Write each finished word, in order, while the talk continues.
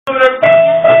Ja,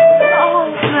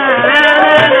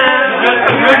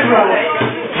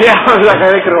 dat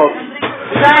is lekker op.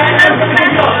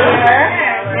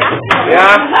 Ja.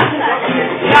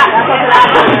 Ja, dat was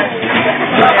later.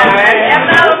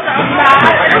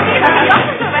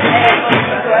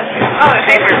 Oh,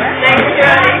 zeker.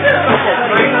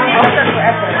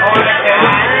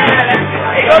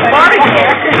 Ik wil barbecue.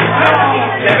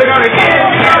 Never gonna get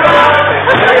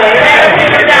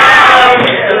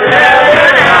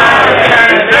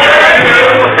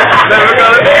never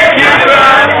gonna make you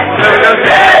cry. Never gonna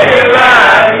tell you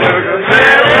lies. Never gonna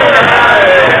tell you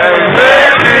lies. Never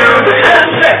make you.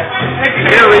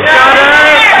 Here we go.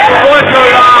 For so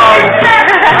long.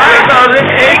 I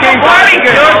wasn't aching.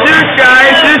 You're too shy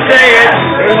to say it.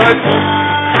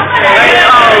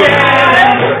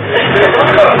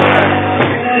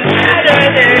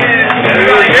 Never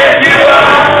gonna get you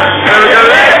up. Never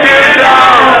gonna let you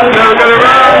down. Never gonna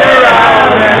run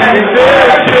around and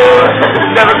desert you.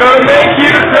 Never gonna make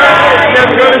you cry.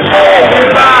 Never gonna say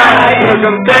goodbye. Never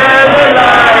gonna tell a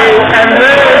lie and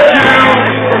hurt you.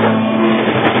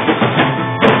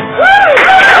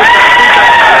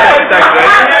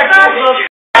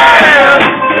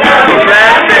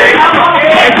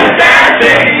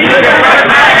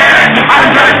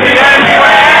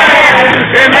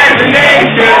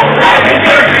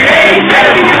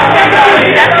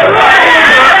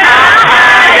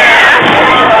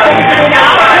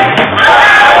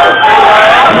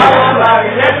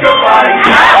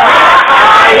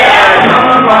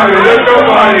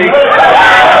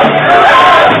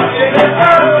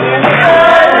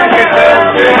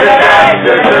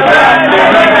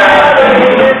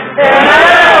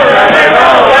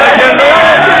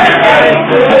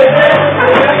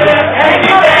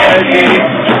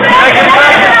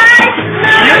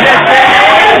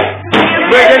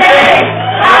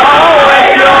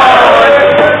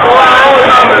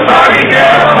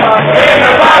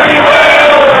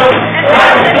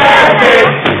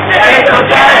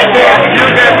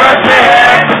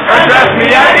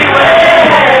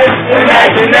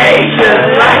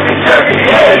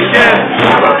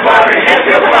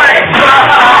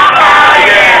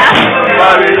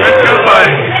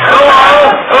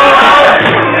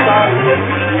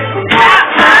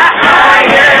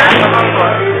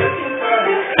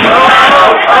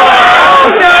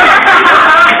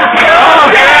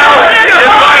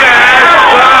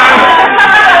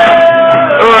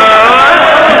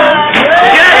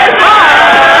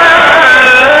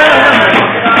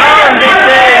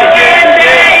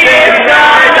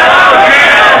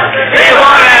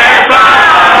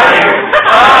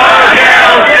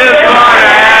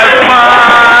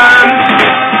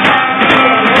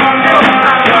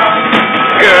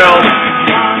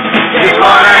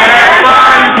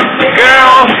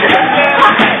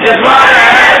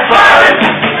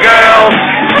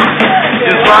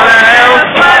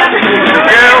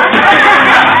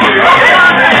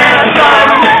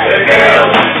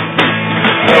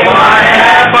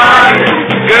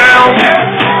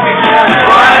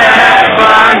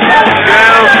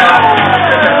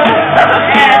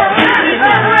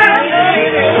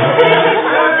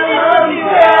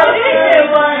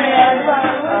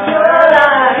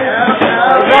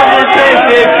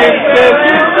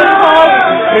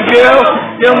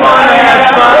 You wanna have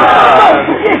fun?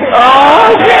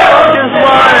 Oh, girl, just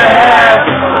wanna have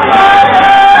fun.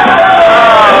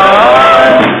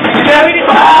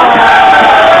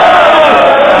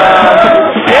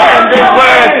 And this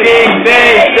working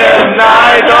day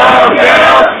tonight, oh,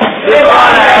 girl, just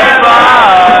wanna have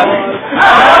fun.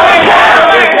 Oh, girl,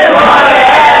 just wanna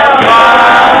have fun.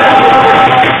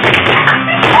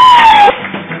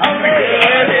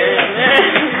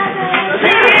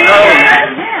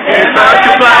 It's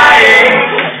occupying.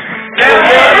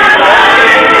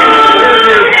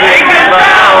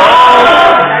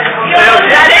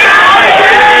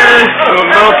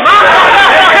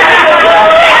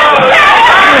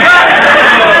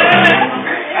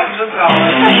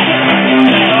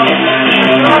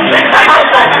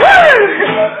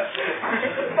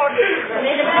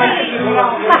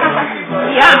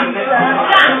 Ja,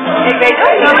 ik weet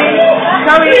ook niet.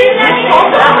 Zou je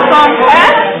van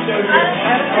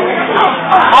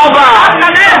Alba!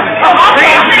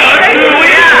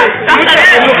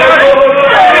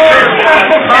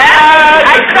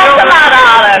 Hij kan te laten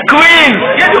halen. Queen!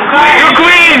 You're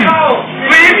Queen!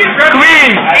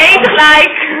 Queen! Eén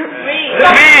tegelijk!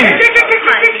 Queen!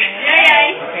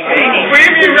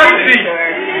 Queen, you ready?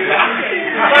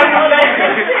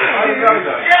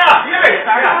 Ja!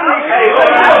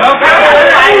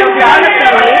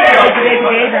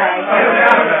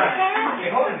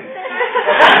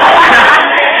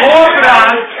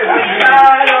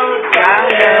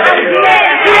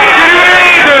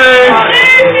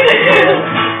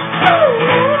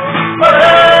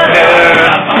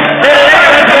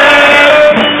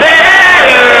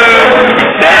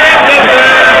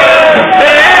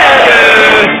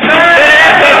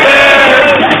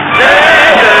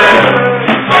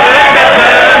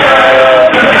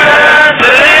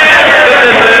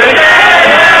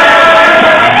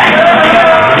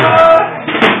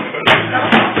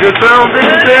 You're something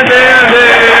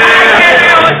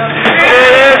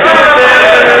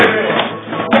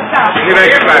Give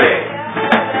everybody.